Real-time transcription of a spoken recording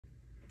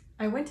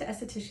I went to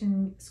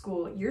esthetician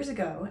school years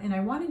ago and I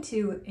wanted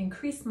to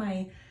increase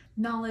my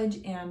knowledge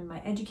and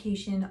my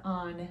education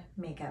on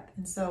makeup.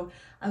 And so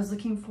I was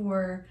looking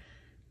for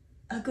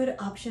a good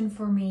option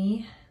for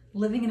me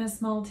living in a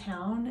small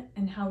town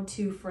and how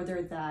to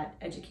further that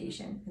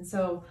education. And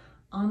so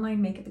Online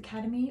Makeup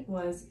Academy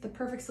was the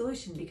perfect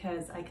solution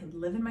because I could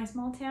live in my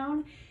small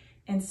town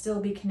and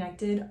still be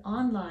connected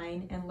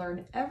online and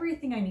learn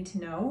everything I need to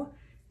know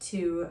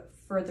to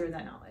further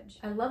that knowledge.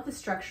 I love the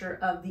structure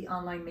of the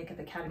Online Makeup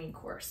Academy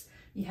course.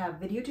 You have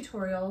video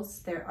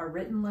tutorials, there are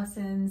written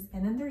lessons,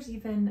 and then there's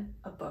even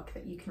a book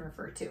that you can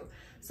refer to.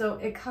 So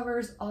it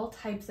covers all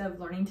types of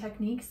learning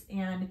techniques,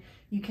 and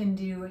you can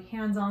do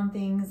hands-on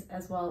things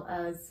as well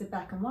as sit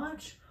back and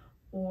watch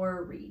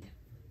or read.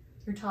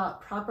 You're taught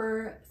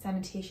proper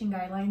sanitation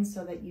guidelines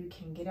so that you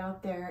can get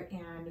out there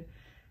and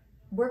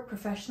work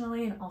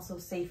professionally and also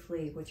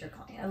safely with your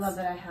clients. I love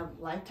that I have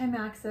lifetime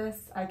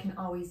access. I can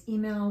always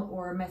email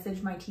or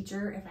message my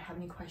teacher if I have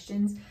any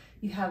questions.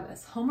 You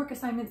have homework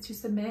assignments to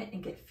submit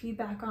and get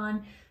feedback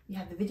on. You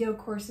have the video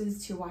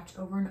courses to watch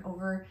over and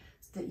over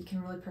so that you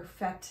can really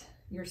perfect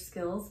your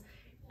skills.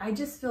 I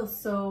just feel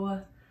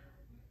so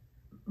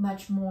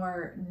much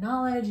more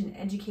knowledge and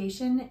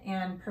education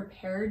and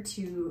prepared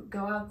to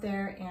go out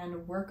there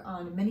and work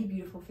on many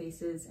beautiful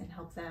faces and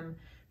help them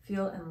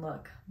feel and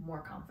look more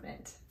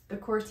confident. The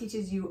course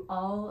teaches you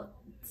all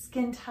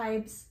skin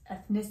types,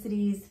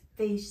 ethnicities,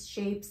 face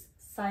shapes,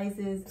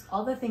 sizes,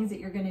 all the things that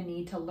you're going to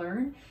need to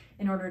learn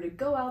in order to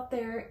go out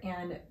there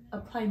and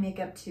apply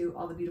makeup to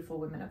all the beautiful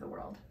women of the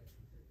world.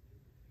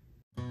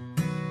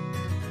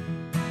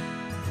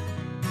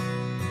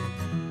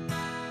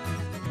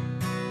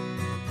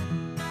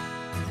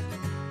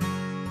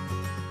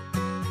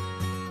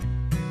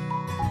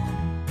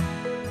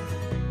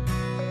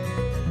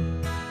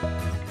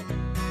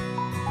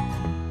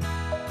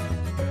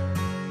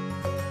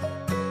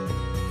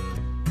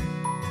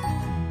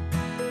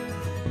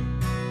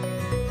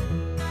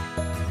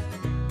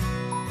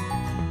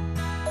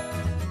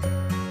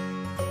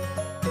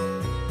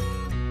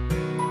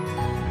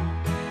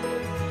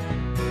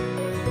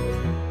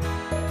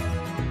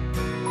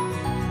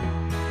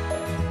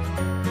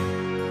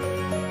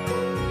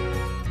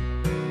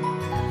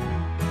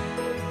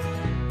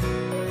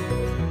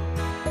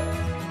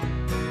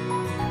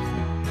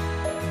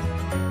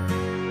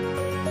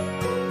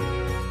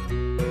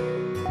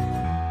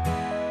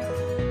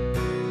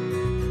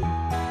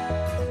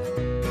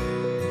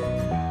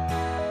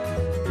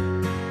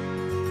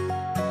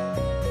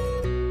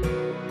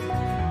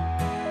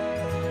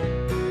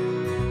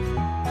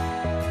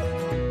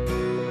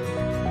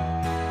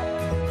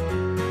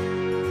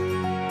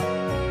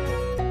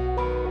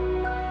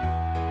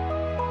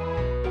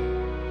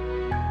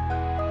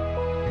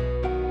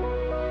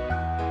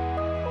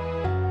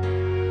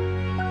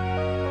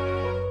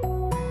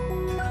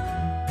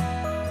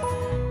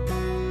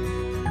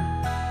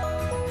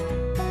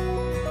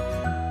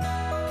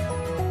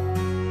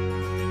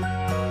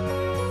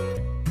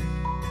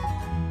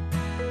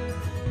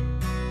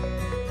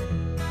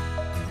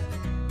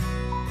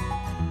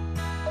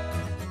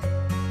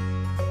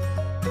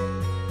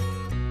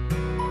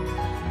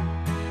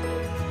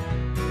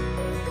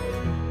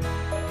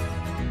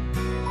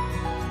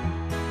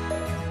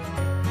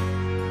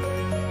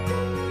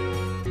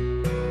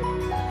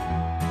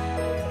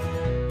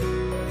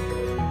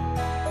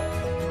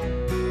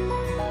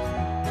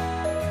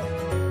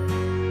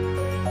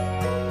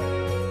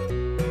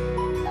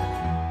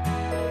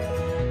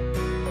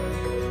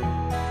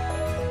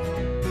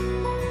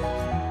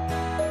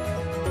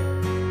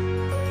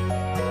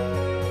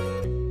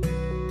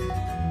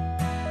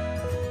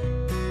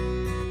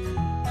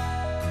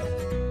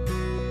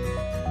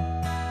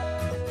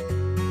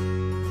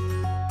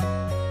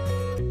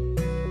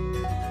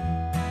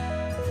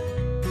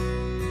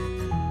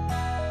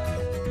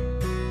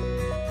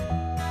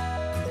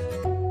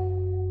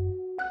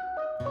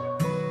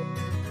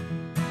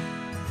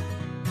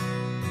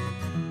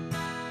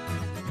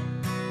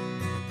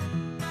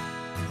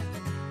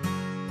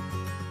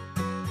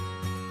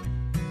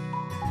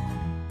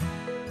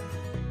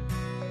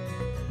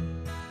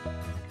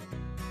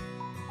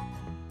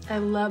 I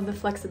love the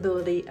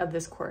flexibility of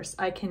this course.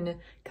 I can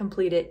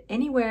complete it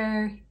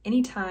anywhere,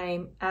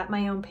 anytime, at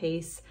my own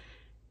pace.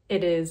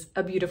 It is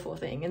a beautiful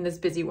thing in this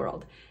busy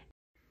world.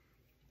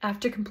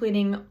 After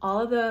completing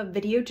all of the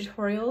video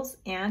tutorials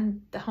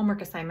and the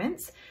homework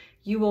assignments,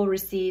 you will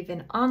receive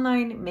an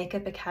Online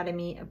Makeup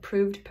Academy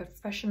approved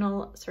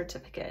professional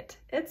certificate.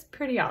 It's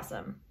pretty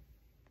awesome.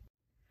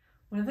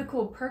 One of the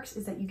cool perks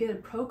is that you get a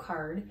pro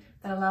card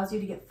that allows you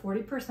to get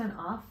 40%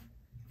 off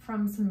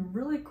from some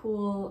really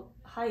cool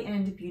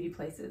high-end beauty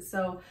places.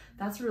 So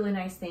that's a really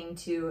nice thing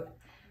to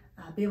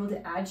be able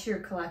to add to your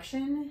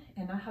collection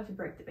and not have to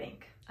break the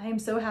bank. I am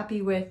so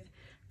happy with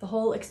the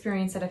whole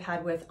experience that I've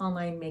had with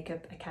Online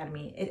Makeup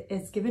Academy. It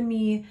has given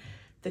me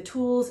the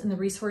tools and the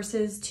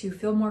resources to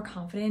feel more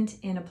confident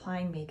in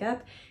applying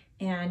makeup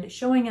and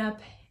showing up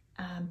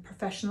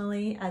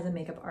professionally as a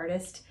makeup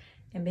artist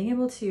and being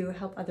able to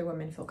help other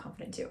women feel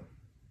confident too.